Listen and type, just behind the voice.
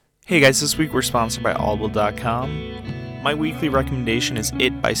Hey guys, this week we're sponsored by Audible.com. My recommendation is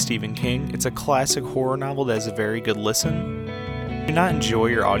It by Stephen King. It's a classic horror novel that has a very good listen. If you not enjoy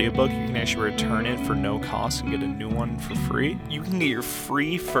your audiobook, you can actually return it for no cost and get a new one for free. You can get your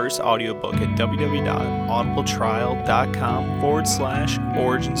free first audiobook at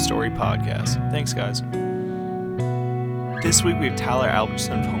www.audibletrial.com/origin story podcast. Thanks, guys. This week we have Tyler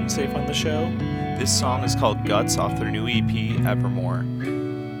Albertson of Home Safe on the show. This song is called Guts off their new EP, Evermore.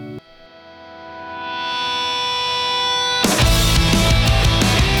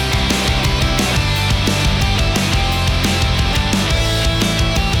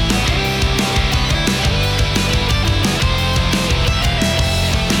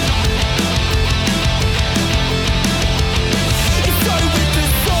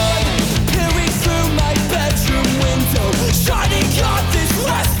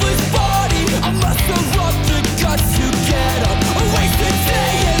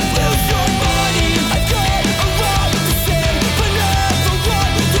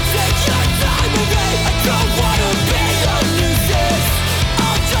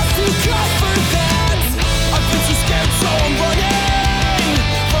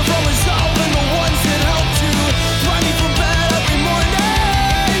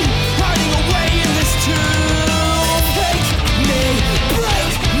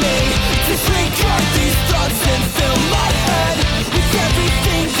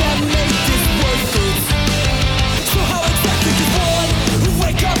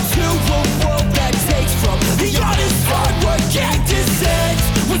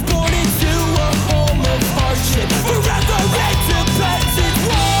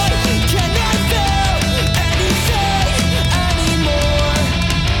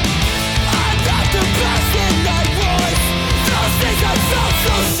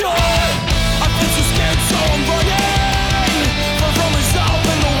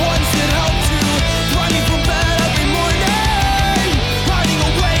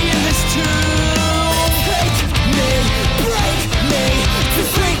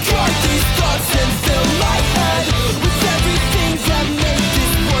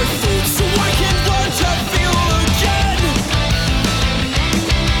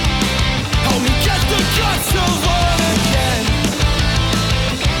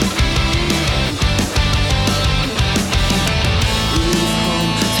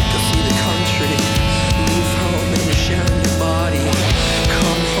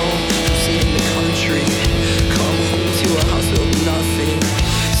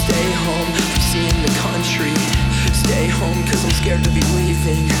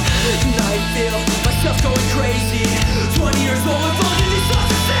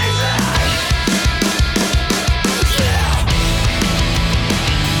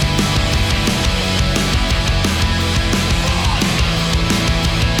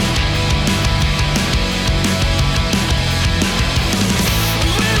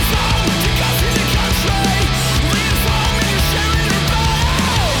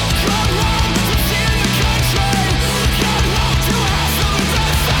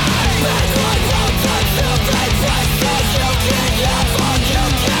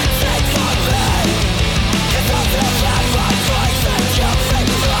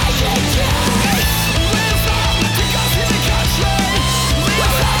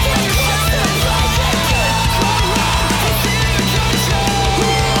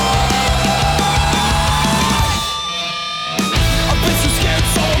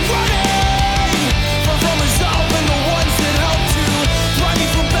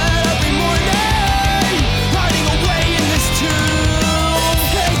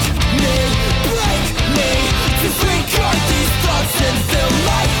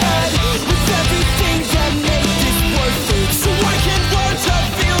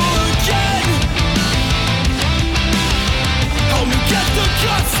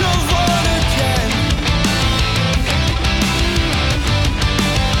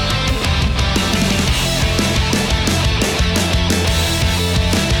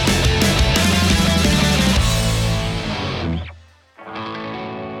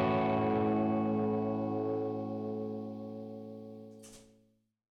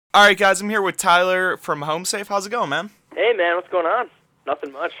 Alright guys, I'm here with Tyler from Home Safe. How's it going, man? Hey man, what's going on?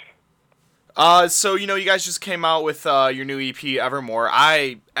 Nothing much. So you guys just came out with your new EP, Evermore.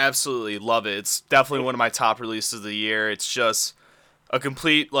 I absolutely love it. It's definitely one of my top releases of the year. It's just a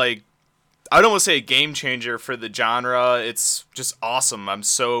complete, I don't want to say a game changer for the genre. It's just awesome. I'm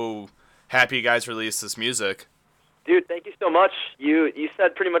so happy you guys released this music. Dude, thank you so much. You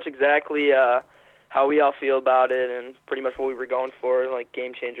said pretty much exactly how we all feel about it and pretty much what we were going for. Like,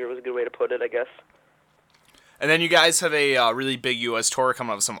 game changer was a good way to put it, I guess. And then you guys have a really big U.S. tour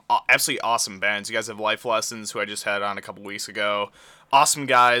coming up with some absolutely awesome bands. You guys have Life Lessons, who I just had on a couple weeks ago. Awesome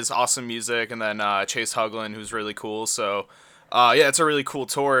guys, awesome music, and then Chase Huglin, who's really cool. So, yeah, it's a really cool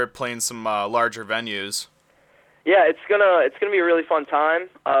tour, playing some larger venues. Yeah, it's gonna be a really fun time.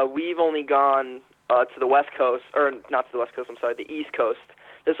 We've only gone to the West Coast, or not to the West Coast. I'm sorry, the East Coast.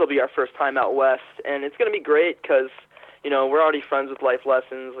 This will be our first time out west, and it's gonna be great because we're already friends with Life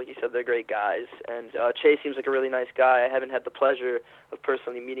Lessons. Like you said, they're great guys, and Chase seems like a really nice guy. I haven't had the pleasure of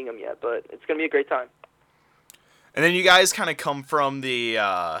personally meeting him yet, but it's gonna be a great time. And then you guys kind of come from the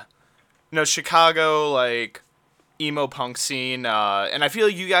Chicago like emo punk scene, and I feel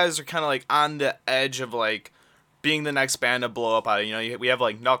like you guys are kind of like on the edge of like being the next band to blow up out of, we have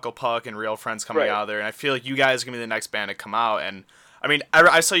like Knuckle Puck and Real Friends coming out there, and I feel like you guys are going to be the next band to come out. And I mean,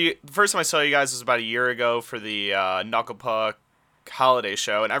 I saw you, the first time I saw you guys was about a year ago for the Knuckle Puck holiday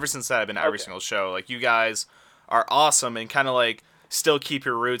show, and ever since that I've been to every single show. Like, you guys are awesome and kind of like still keep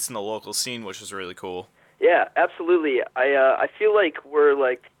your roots in the local scene, which is really cool. Yeah, absolutely. I feel like we're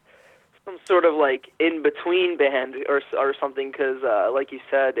like some sort of like in-between band or something, because like you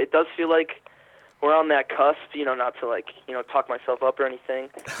said, it does feel like we're on that cusp, not to like, talk myself up or anything,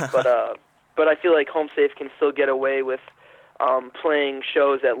 but I feel like Home Safe can still get away with playing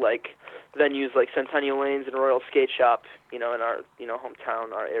shows at like venues like Centennial Lanes and Royal Skate Shop, in our,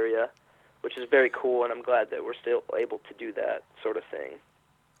 hometown, our area, which is very cool, and I'm glad that we're still able to do that sort of thing.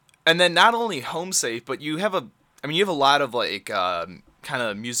 And then not only Home Safe, but you have a lot of like kind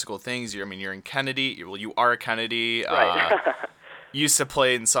of musical things. You're in Kennedy. You are Kennedy. Right. You used to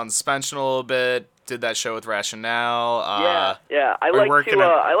play in Suspension a little bit. Did that show with Rationale. Yeah. I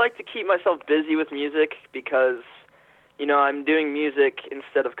like to keep myself busy with music because, I'm doing music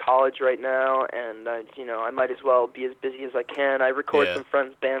instead of college right now, and I might as well be as busy as I can. I record some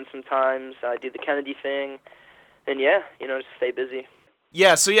friends' bands sometimes. I do the Kennedy thing, and just stay busy.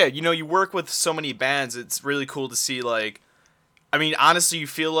 Yeah. So you work with so many bands. It's really cool to see like. I mean, honestly, I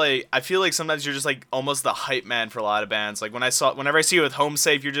feel like sometimes you're just like almost the hype man for a lot of bands. Like whenever I see you with Home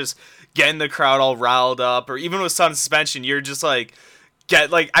Safe, you're just getting the crowd all riled up. Or even with Suspension, you're just like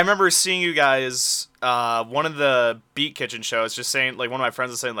I remember seeing you guys one of the Beat Kitchen shows, just saying like one of my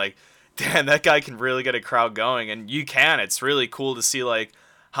friends was saying like, damn, that guy can really get a crowd going, and you can. It's really cool to see like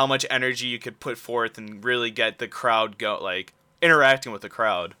how much energy you could put forth and really get the crowd like interacting with the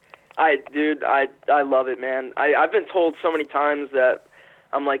crowd. I love it, man. I've been told so many times that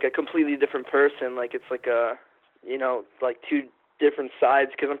I'm like a completely different person. Like it's like a, like two different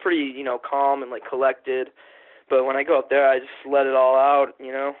sides, because I'm pretty, calm and like collected. But when I go up there, I just let it all out,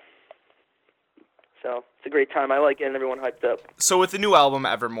 So it's a great time. I like getting everyone hyped up. So with the new album,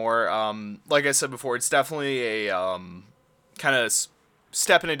 Evermore, like I said before, it's definitely a kind of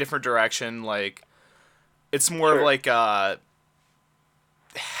step in a different direction. Like it's more of like a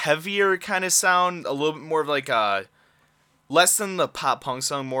heavier kind of sound, a little bit more of like a less than the pop punk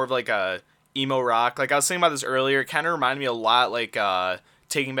song, more of like a emo rock. Like I was thinking about this earlier, it kind of reminded me a lot like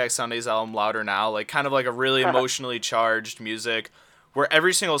Taking Back Sunday's album Louder Now, like kind of like a really emotionally charged music where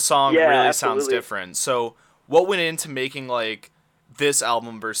every single song really sounds different. So what went into making like this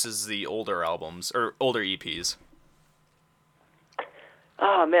album versus the older albums or older EPs?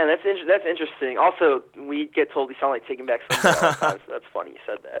 Oh, man, that's interesting. Also, we get told we sound like Taking Back Sunday all the time, so that's funny you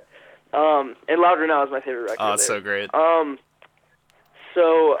said that. And Louder Now is my favorite record. Oh, it's so great.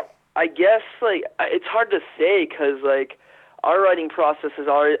 So I guess, like, it's hard to say because, like, our writing process has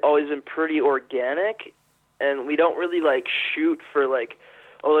always been pretty organic, and we don't really, like, shoot for, like,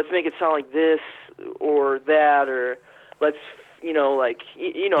 oh, let's make it sound like this or that, or let's, like,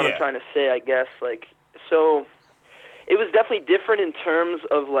 what I'm trying to say, I guess. Like, so it was definitely different in terms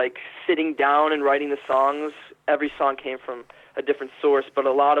of like sitting down and writing the songs. Every song came from a different source, but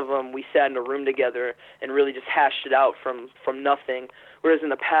a lot of them we sat in a room together and really just hashed it out from nothing. Whereas in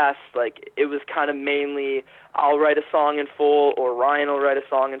the past, like it was kind of mainly I'll write a song in full or Ryan will write a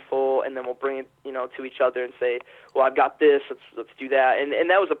song in full, and then we'll bring it to each other and say, well, I've got this, let's do that. And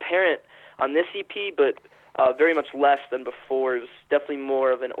that was apparent on this EP, but very much less than before. It was definitely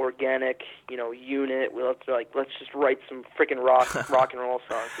more of an organic, unit. Let's just write some freaking rock and roll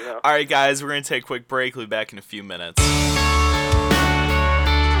songs, All right, guys, we're gonna take a quick break. We'll be back in a few minutes.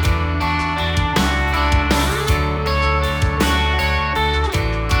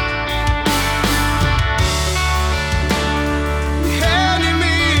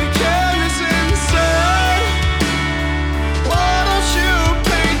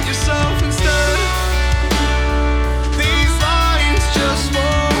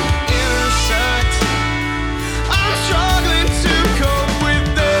 I'm struggling to cope with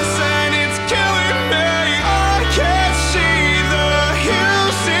this, and it's killing me.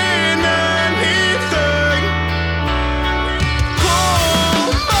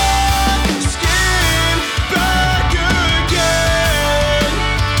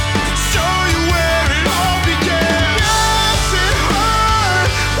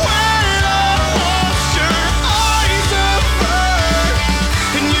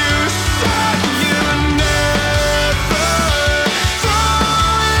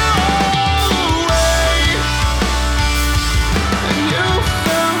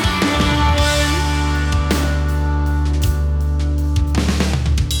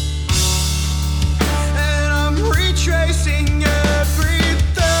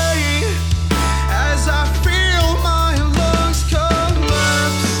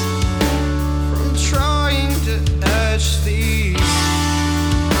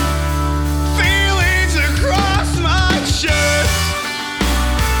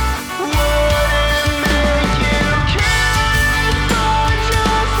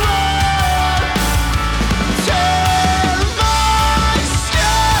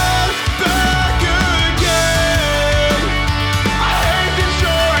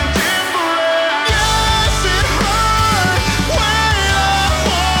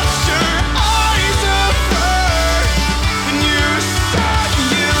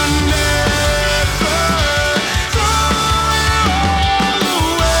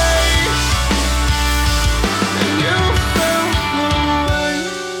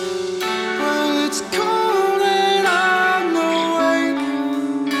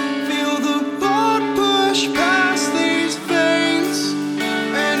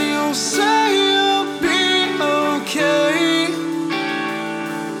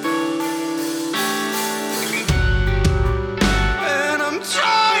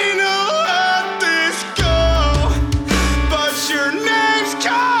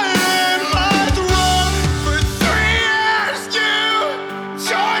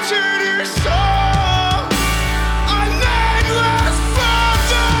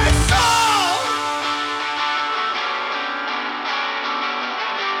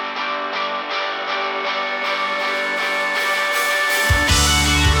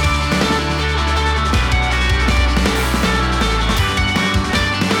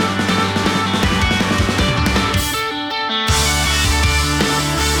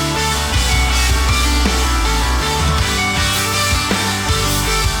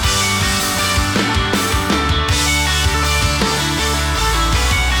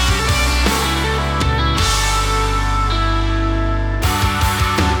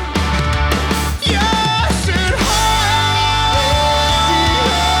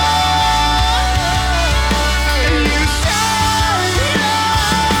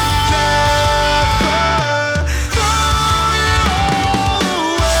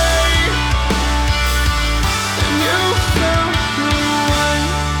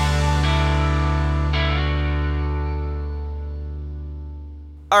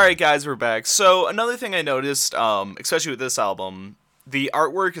 Alright guys, we're back. So another thing I noticed, especially with this album, the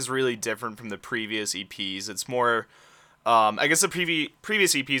artwork is really different from the previous EPs. It's more, I guess the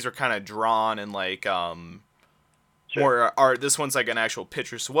previous EPs are kind of drawn and like, Sure. more art. This one's like an actual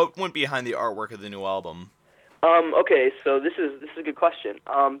picture. So what went behind the artwork of the new album? Okay, so this is a good question.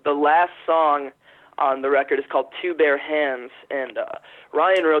 The last song on the record is called Two Bare Hands, and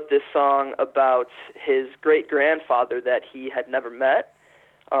Ryan wrote this song about his great-grandfather that he had never met.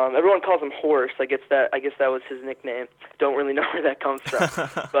 Everyone calls him Horse. I guess that was his nickname. Don't really know where that comes from.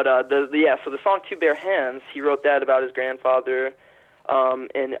 But so the song Two Bare Hands, he wrote that about his grandfather,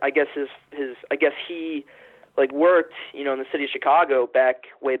 and I guess he like worked, in the city of Chicago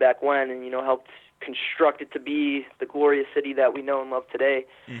way back when, and helped construct it to be the glorious city that we know and love today.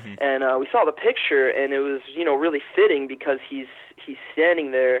 Mm-hmm. And we saw the picture, and it was really fitting because he's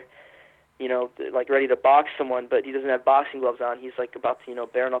standing there, like ready to box someone, but he doesn't have boxing gloves on. He's like about to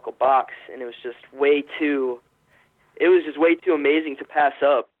bare knuckle box, and it was just way too amazing to pass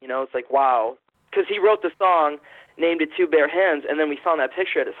up. It's like, wow, because he wrote the song, named it Two Bare Hands, and then we found that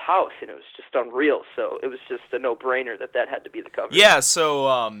picture at his house, and it was just unreal. So it was just a no-brainer that had to be the cover. Yeah. So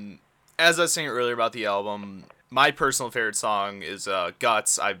as I was saying earlier about the album, my personal favorite song is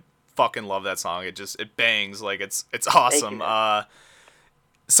Guts. I fucking love that song. It bangs. Like it's awesome.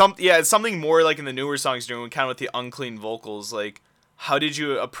 Thank you, It's something more like in the newer songs doing kind of with the unclean vocals. Like, how did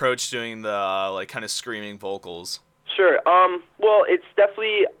you approach doing the like kind of screaming vocals? Sure. Well, I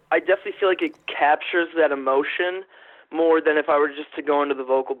definitely feel like it captures that emotion more than if I were just to go into the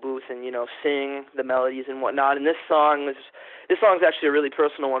vocal booth and sing the melodies and whatnot. And this song's actually a really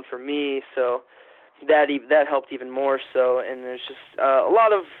personal one for me, so that helped even more so. And there's just a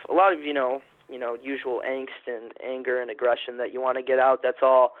lot of usual angst and anger and aggression that you want to get out. It's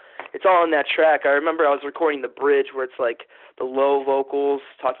all in that track. I remember I was recording the bridge where it's like the low vocals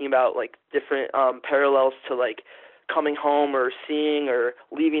talking about like different parallels to like coming home or seeing or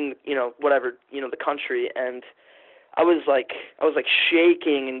leaving, whatever, the country. And I was like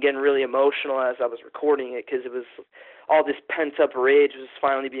shaking and getting really emotional as I was recording it because it was all this pent up rage was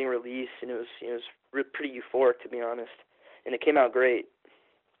finally being released, and it was pretty euphoric, to be honest. And it came out great.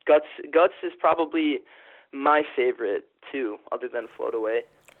 Guts is probably my favorite too, other than Float Away.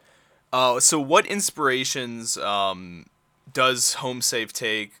 So what inspirations does Home Safe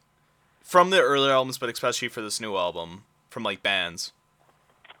take from the earlier albums, but especially for this new album, from like bands?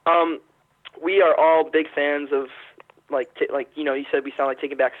 We are all big fans of you said we sound like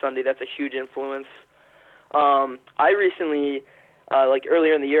Taking Back Sunday. That's a huge influence. I recently,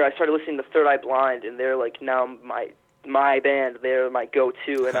 earlier in the year, I started listening to Third Eye Blind, and they're like now my band. They're my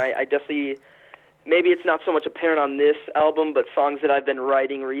go-to, and I definitely, maybe it's not so much apparent on this album, but songs that I've been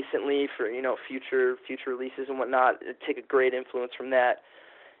writing recently for future releases and whatnot take a great influence from that.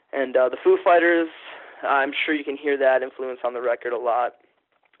 And the Foo Fighters, I'm sure you can hear that influence on the record a lot.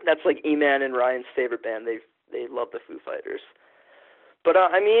 That's like E-Man and Ryan's favorite band. They love the Foo Fighters. But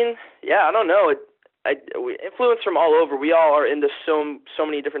I don't know. We influence from all over. We all are into so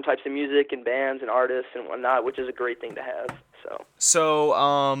many different types of music and bands and artists and whatnot, which is a great thing to have. So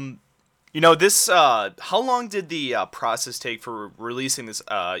this. How long did the process take for releasing this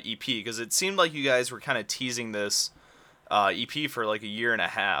EP? Because it seemed like you guys were kind of teasing this EP for like a year and a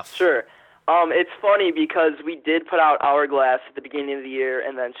half. Sure. It's funny because we did put out Hourglass at the beginning of the year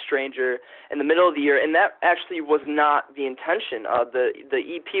and then Stranger in the middle of the year, and that actually was not the intention. The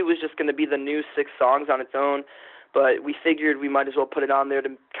EP was just going to be the new 6 songs on its own, but we figured we might as well put it on there to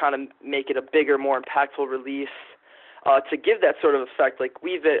kind of make it a bigger, more impactful release to give that sort of effect. Like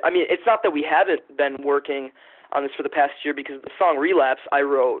it's not that we haven't been working on this for the past year, because the song Relapse I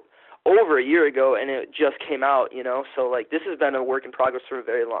wrote over a year ago, and it just came out, you know. So like this has been a work in progress for a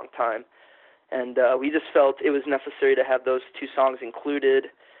very long time, and we just felt it was necessary to have those 2 songs included,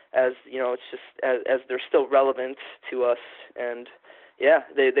 as you know, it's just as they're still relevant to us, and yeah,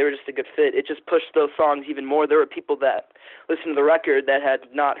 they were just a good fit. It just pushed those songs even more. There were people that listened to the record that had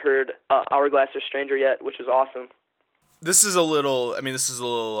not heard Hourglass or Stranger yet, which was awesome. This is a little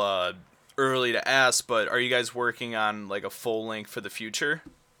early to ask, but are you guys working on like a full length for the future?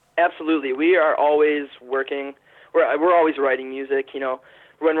 Absolutely, we are always working. We're always writing music. You know,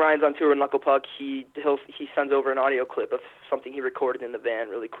 when Ryan's on tour with Knuckle Puck, he sends over an audio clip of something he recorded in the van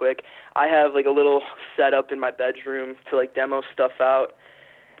really quick. I have like a little setup in my bedroom to like demo stuff out,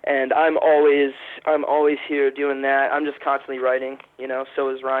 and I'm always here doing that. I'm just constantly writing. You know, so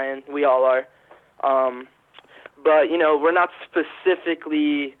is Ryan. We all are. But you know, we're not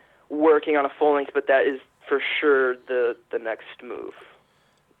specifically working on a full length, but that is for sure the next move.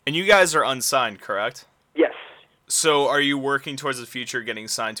 And you guys are unsigned, correct? Yes. So are you working towards the future getting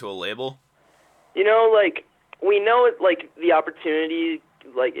signed to a label? You know, like we know it, like the opportunity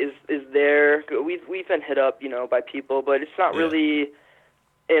like is there. We've been hit up, you know, by people, but it's not really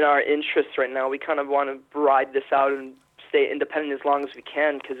in our interests right now. We kind of want to ride this out and stay independent as long as we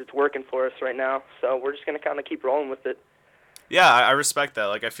can because it's working for us right now. So we're just gonna kind of keep rolling with it. Yeah, I respect that.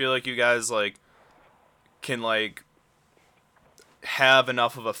 Like I feel like you guys like can like have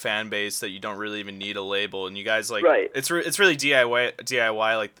enough of a fan base that you don't really even need a label, and you guys like it's really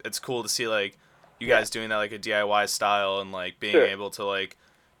DIY. Like it's cool to see like you guys doing that like a DIY style and like being able to like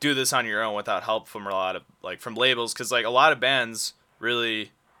do this on your own without help from a lot of like from labels, because like a lot of bands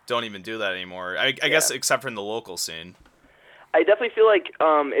really don't even do that anymore. I guess except for in the local scene. I definitely feel like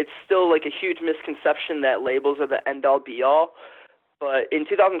it's still like a huge misconception that labels are the end all be all. But in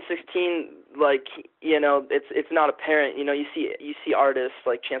 2016, like, you know, it's not apparent. You know, you see artists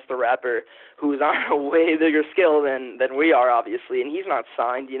like Chance the Rapper, who's on a way bigger scale than we are, obviously, and he's not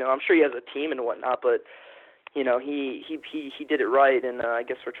signed. You know, I'm sure he has a team and whatnot, but you know, he did it right, and I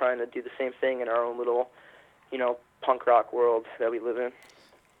guess we're trying to do the same thing in our own little, you know, punk rock world that we live in.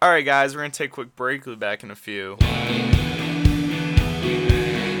 All right, guys, we're gonna take a quick break. We'll be back in a few.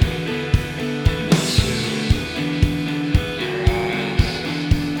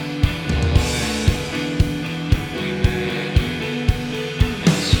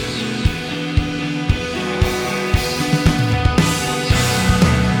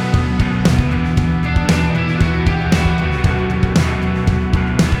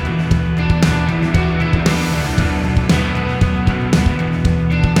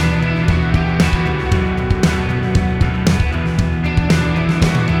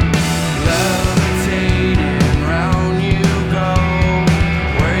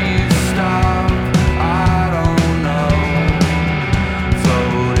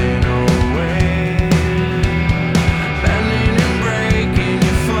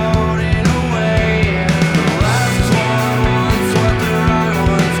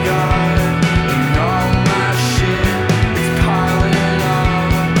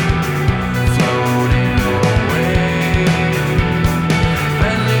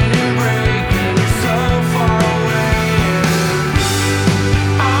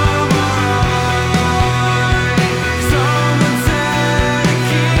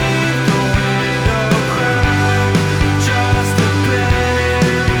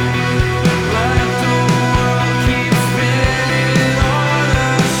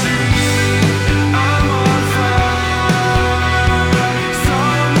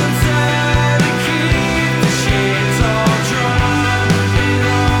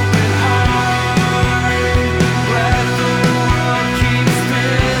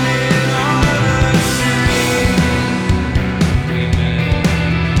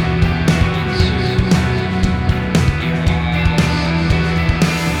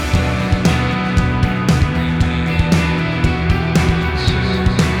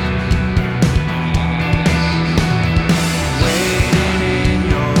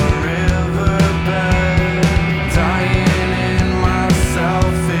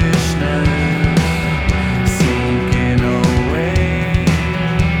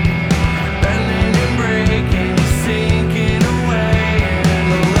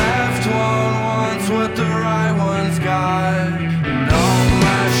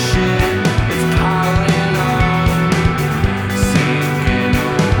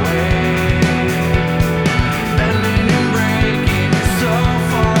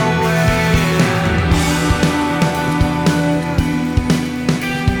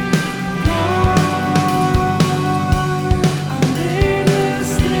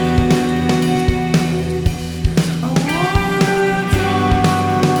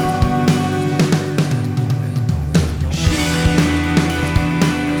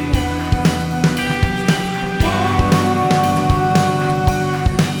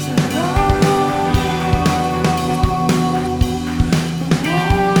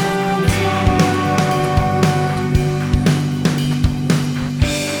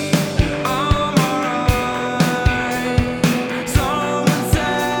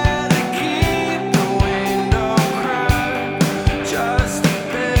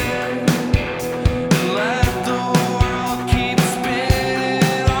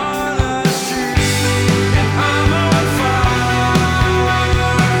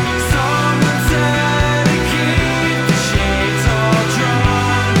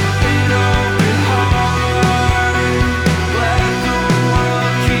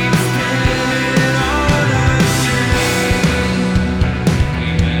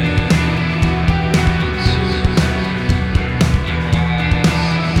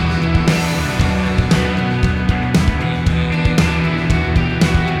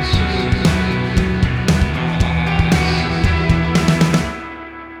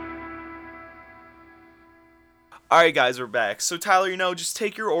 All right, guys, we're back. So, Tyler, just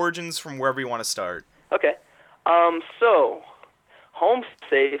take your origins from wherever you want to start. Okay. So, Home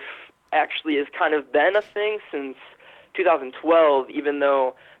Safe actually has kind of been a thing since 2012, even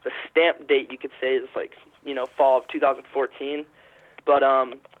though the stamp date, you could say, is like, fall of 2014. But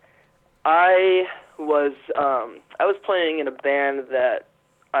I was playing in a band that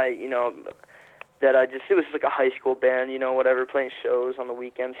it was like a high school band, whatever, playing shows on the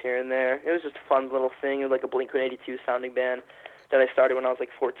weekends here and there. It was just a fun little thing. It was like a Blink-182 sounding band that I started when I was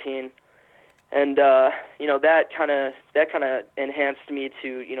like 14. And, that kind of enhanced me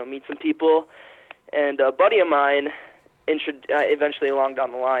to, meet some people. And a buddy of mine, eventually along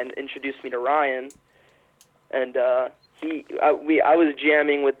down the line, introduced me to Ryan. And I was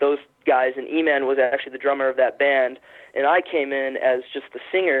jamming with those guys, and E-Man was actually the drummer of that band. And I came in as just the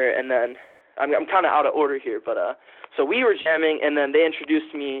singer, and then I'm kind of out of order here, but so we were jamming, and then they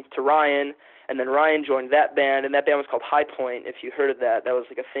introduced me to Ryan, and then Ryan joined that band, and that band was called High Point. If you heard of that, that was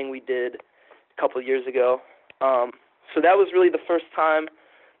like a thing we did a couple of years ago. So that was really the first time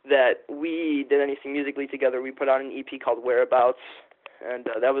that we did anything musically together. We put out an EP called Whereabouts, and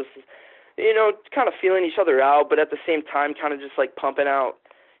that was, kind of feeling each other out, but at the same time, kind of just like pumping out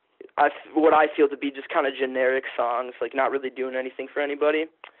what I feel to be just kind of generic songs, like not really doing anything for anybody.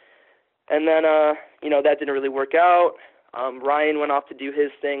 And then, that didn't really work out. Ryan went off to do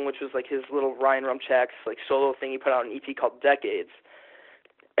his thing, which was like his little Ryan Rumchak's like solo thing. He put out an EP called Decades.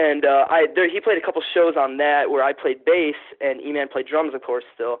 And he played a couple shows on that where I played bass and E-Man played drums, of course,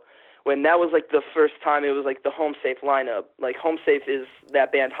 still. When that was like the first time it was like the Home Safe lineup. Like Home Safe is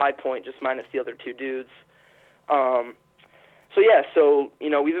that band High Point, just minus the other two dudes. So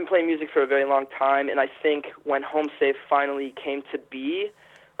we've been playing music for a very long time, and I think when Home Safe finally came to be,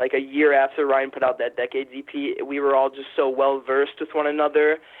 like a year after Ryan put out that Decades EP, we were all just so well-versed with one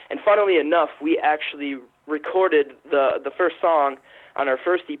another. And funnily enough, we actually recorded the first song on our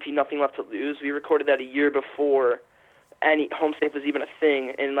first EP, Nothing Left to Lose. We recorded that a year before any Home Safe was even a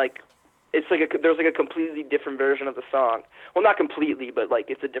thing. And, it's like there's like a completely different version of the song. Well, not completely, but,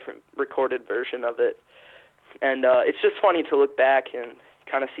 it's a different recorded version of it. And it's just funny to look back and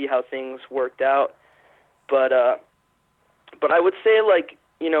kind of see how things worked out. But I would say,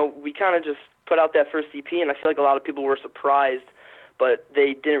 we kind of just put out that first EP, and I feel like a lot of people were surprised, but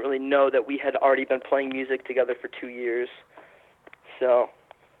they didn't really know that we had already been playing music together for 2 years. So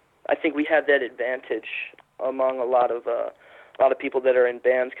I think we had that advantage among a lot of people that are in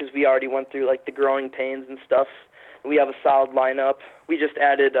bands, because we already went through the growing pains and stuff. We have a solid lineup. We just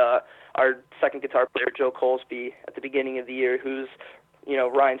added our second guitar player, Joe Colesby, at the beginning of the year, who's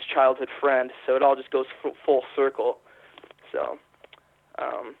Ryan's childhood friend. So it all just goes full circle. So.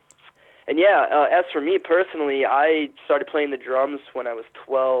 As for me personally, I started playing the drums when I was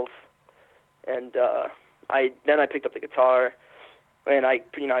 12, and I picked up the guitar, and I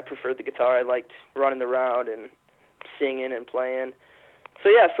preferred the guitar. I liked running around and singing and playing.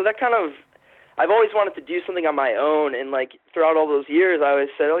 So that kind of, I've always wanted to do something on my own, and throughout all those years, I always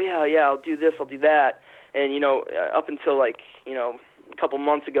said, oh yeah, I'll do this, I'll do that, and up until a couple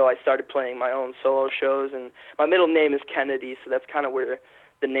months ago, I started playing my own solo shows, and my middle name is Kennedy, so that's kind of where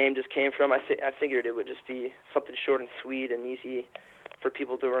the name just came from. I figured it would just be something short and sweet and easy for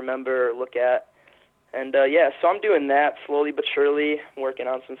people to remember or look at. And so I'm doing that slowly but surely, working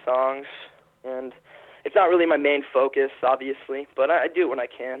on some songs, and it's not really my main focus, obviously, but I do it when I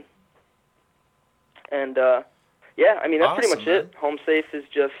can. And that's awesome, pretty much it. Home Safe is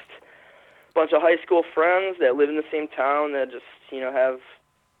just a bunch of high school friends that live in the same town that just have.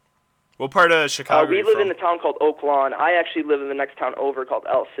 What part of Chicago we are you live from? in a town called Oak Lawn. I actually live in the next town over called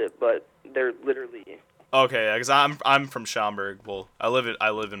Alsip, but they're literally. Okay, because I'm from Schaumburg. Well, I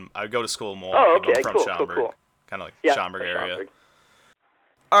go to school in Milwaukee. Oh, okay, I'm from cool, Schaumburg, cool. kind of like Yeah, Schaumburg area. Schaumburg.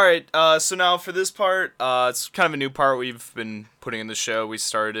 All right, so now for this part, it's kind of a new part we've been putting in the show. We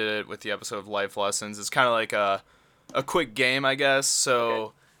started it with the episode of Life Lessons. It's kind of like a quick game, I guess.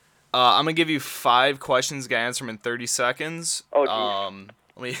 So Okay. I'm gonna give you 5 questions to answer them in 30 seconds. Oh, geez.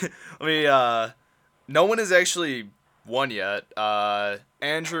 Let me. No one has actually won yet.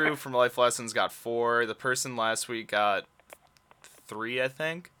 Andrew from Life Lessons got 4. The person last week got 3, I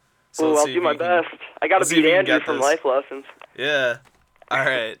think. So Ooh, let's I'll see do if my you can- best. I got to let's see if beat you can Andrew get from this. Life Lessons. Yeah. All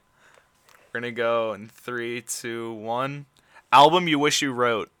right. We're gonna go in 3, 2, 1. Album you wish you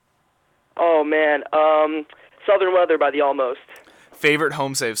wrote. Oh, man. Southern Weather by The Almost. Favorite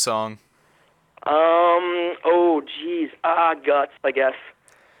Home Safe song. Oh, geez. Guts, I guess.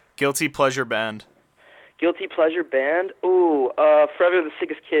 Guilty pleasure band. Guilty pleasure band? Ooh, Forever the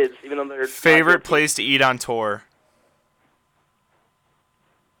Sickest Kids, even though they're Favorite not guilty. place to eat on tour.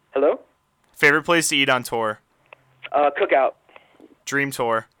 Hello? Favorite place to eat on tour. Cookout. Dream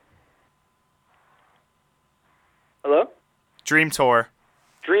Tour. Hello? Dream Tour.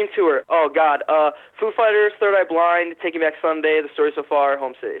 Dream Tour. Oh, God. Foo Fighters, Third Eye Blind, Taking Back Sunday, The Story So Far,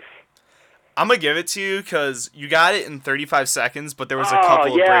 Home Safe. I'm going to give it to you because you got it in 35 seconds, but there was a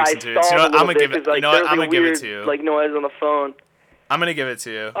couple of breaks into it. So, you know what? I'm going to give it, like, I'm going to give it to you. Like, noise on the phone. I'm going to give it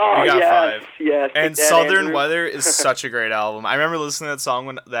to you. Oh, you got yes, 5. yes. And Southern Weather is such a great album. I remember listening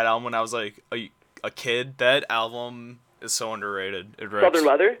to that album when I was like a kid. That album is so underrated. It rips. Southern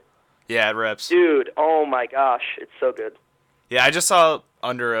Weather? Yeah, it rips. Dude, oh my gosh, it's so good. Yeah, I just saw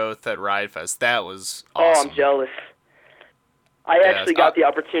Under Oath at Riot Fest. That was awesome. Oh, I'm jealous. I actually got the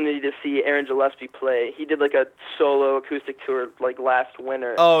opportunity to see Aaron Gillespie play. He did like a solo acoustic tour like last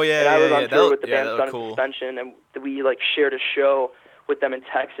winter. Oh yeah, and I was on tour with the band Sun cool. Suspension, and we like shared a show with them in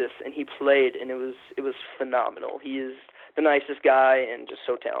Texas, and he played, and it was phenomenal. He is the nicest guy and just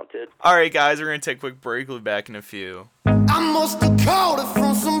so talented. All right, guys, we're gonna take a quick break. We'll be back in a few. I must have called it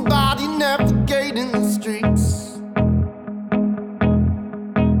from somebody navigating the streets.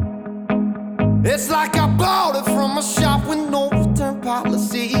 It's like I bought it from a shop with no return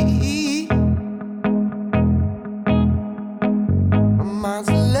policy. My mind's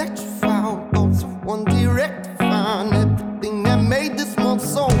electrified, thoughts of one direct find everything that made this month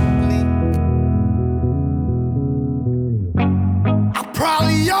so bleak. I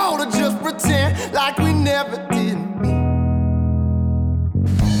probably ought to just pretend like we never did meet.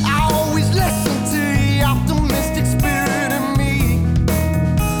 I always listen to the optimistic spirit in me,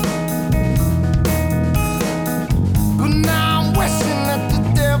 but now I'm wishing that the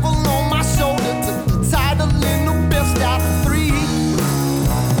devil on my shoulder took the title in the best out of 3.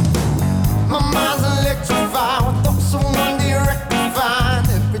 My mind's electrified with thoughts of one direct find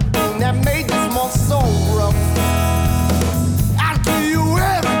everything that made this month so rough. I'd give you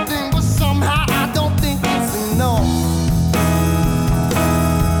everything, but somehow I don't think it's enough.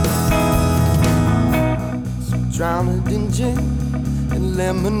 So drown it in gin and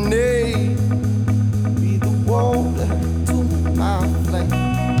lemonade, be the water to my flame.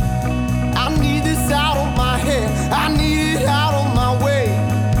 I need this out of my head, I need it out of my way.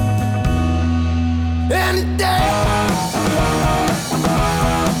 Any day,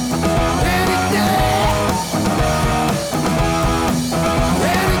 any day,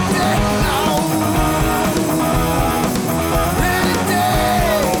 any day now, any day.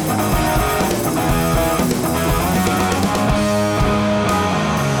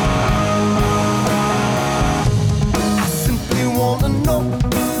 I simply wanna know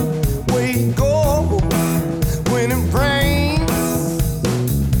where you go when it rains.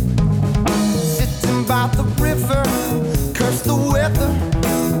 Sitting by the river, curse the weather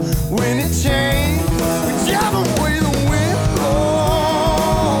when it changes. Whichever way the wind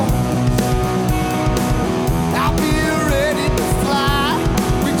blows, I'll be ready to fly.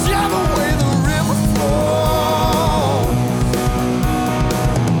 Whichever way the river flows,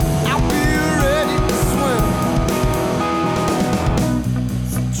 I'll be ready to swim.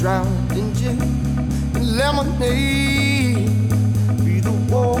 So drowned in gin and lemonade, be the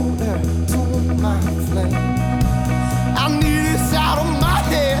water to my flame. I need this out of my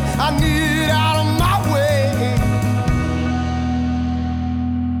head, I need it out of my way.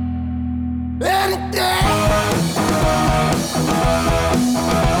 Any day,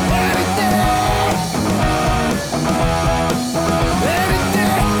 any day, any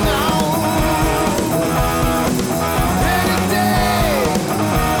day now, any day.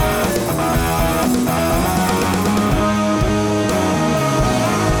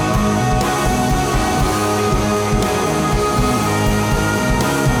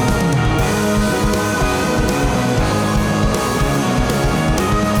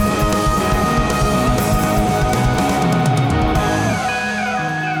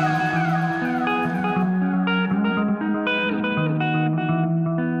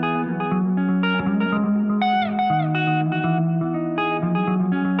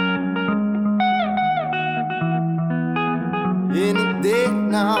 Any day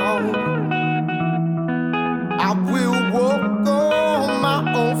now, I will walk on my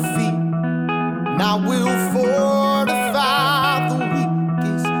own feet, and I will fortify the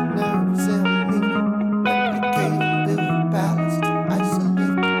weakest nerves in me, replicate and build a balance to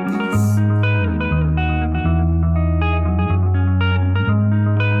isolate the peace.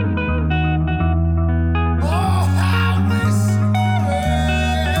 Oh, how we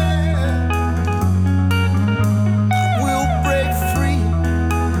will break free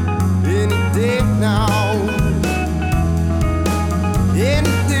any day now,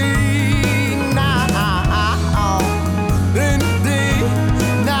 any day now.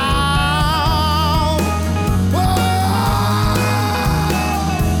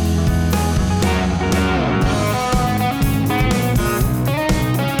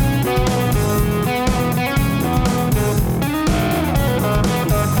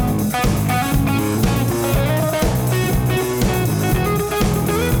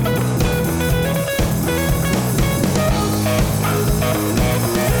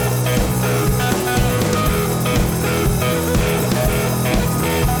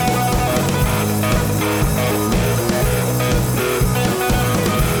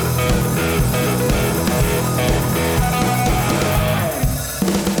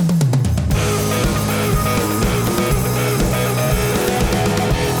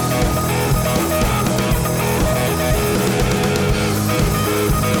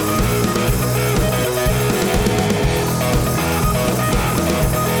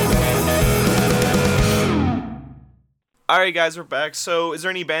 All right, guys, we're back. So, is there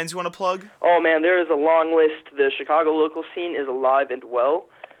any bands you want to plug? Oh man, there is a long list. The Chicago local scene is alive and well.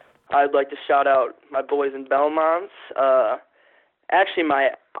 I'd like to shout out my boys in Belmont. Actually,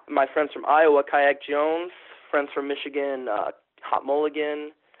 my friends from Iowa, Kayak Jones. Friends from Michigan, Hot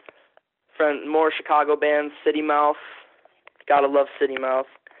Mulligan. More Chicago bands, City Mouth. Gotta love City Mouth.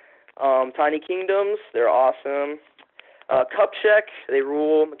 Tiny Kingdoms, they're awesome. Cup Check, they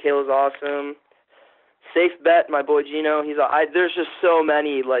rule. Michaela's awesome. Safe Bet, my boy Gino, there's just so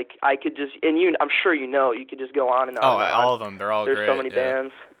many, like, I could just, and I'm sure you could just go on and on. Oh, and on. all of them, they're all there's great. There's so many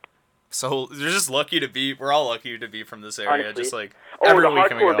bands. So, we're just lucky to be, we're all lucky to be from this area. Honestly. Just like, the every week we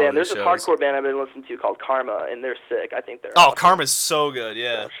hardcore go band, to these there's a shows. hardcore band I've been listening to called Karma, and they're sick. I think they're Oh, awesome. Karma's so good,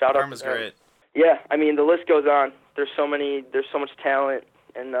 yeah. So shout out Karma's to them. great. Yeah, I mean, the list goes on. There's so much talent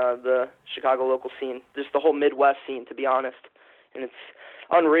in the Chicago local scene. Just the whole Midwest scene, to be honest. And it's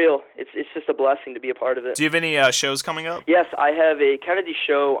unreal. It's just a blessing to be a part of it. Do you have any shows coming up? Yes, I have a Kennedy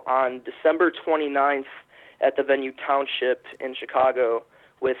show on December 29th at the venue Township in Chicago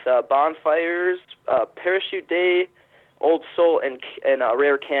with Bonfires, Parachute Day, Old Soul, and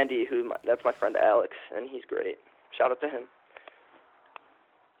Rare Candy. That's my friend Alex, and he's great. Shout out to him.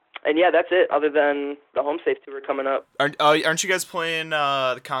 And yeah, that's it, other than the Home Safe Tour coming up. Aren't you guys playing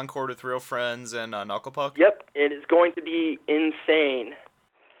the Concord with Real Friends and Knuckle Puck? Yep, it is going to be insane.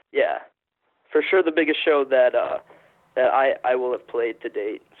 Yeah, for sure the biggest show that I will have played to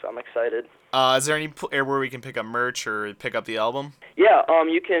date, so I'm excited. Is there any where we can pick up merch or pick up the album? Yeah,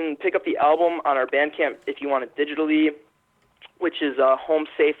 you can pick up the album on our Bandcamp if you want it digitally, which is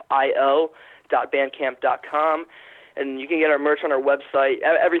homesafeil.bandcamp.com. And you can get our merch on our website.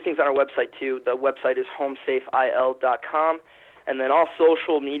 Everything's on our website, too. The website is homesafeil.com. And then all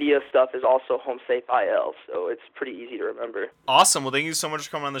social media stuff is also homesafeil. So it's pretty easy to remember. Awesome. Well, thank you so much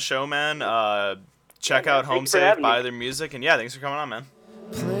for coming on the show, man. Check out Home Safe, buy their music. And, yeah, thanks for coming on, man.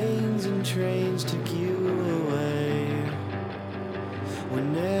 Planes and trains took you away. We're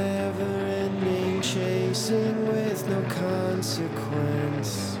never ending chasing with no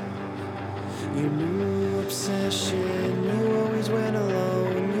consequence. Your new obsession, you always went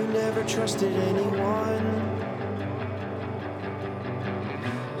alone, you never trusted anyone.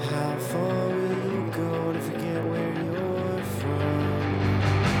 How far will you go to forget where you're from?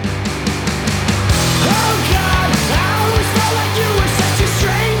 Oh God, I always felt like you were such a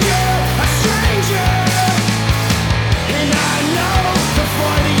stranger. And I know the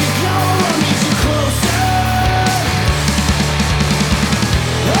farther you go, I'll meet you closer.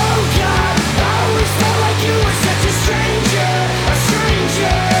 Oh God, I always felt like you were such a stranger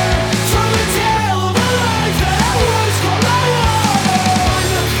from a tale of a life that I once called my own.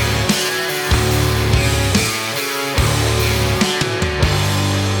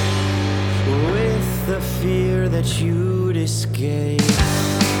 With the fear that you'd escape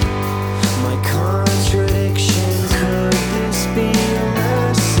my contradiction, could this be a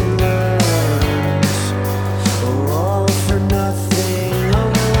lesson learned? Or all for nothing? Oh,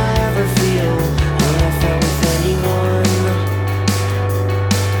 will I ever feel what I felt with anyone?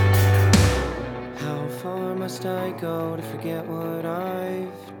 How far must I go to forget what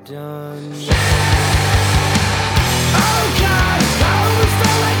I've done? Oh God, I always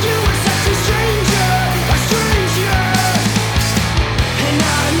felt like you were such a stranger. And I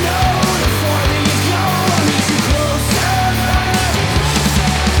know the farther you go, I'll meet you closer.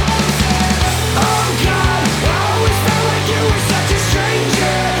 Oh God, I always felt like you were such a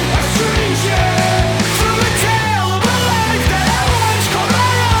stranger from a tale of a life that I once called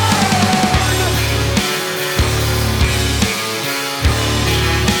my own.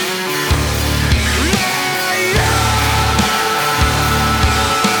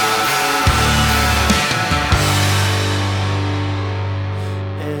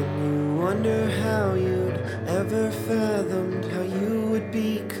 And you wonder how you'd ever fathomed how you would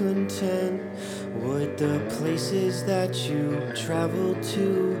be content. Would the places that you traveled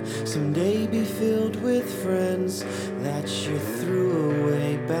to someday be filled with friends that you threw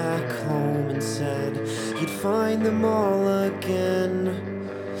away back home and said you'd find them all again?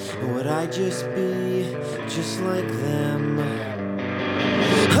 Or would I just be just like them?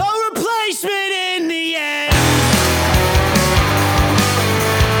 A replacement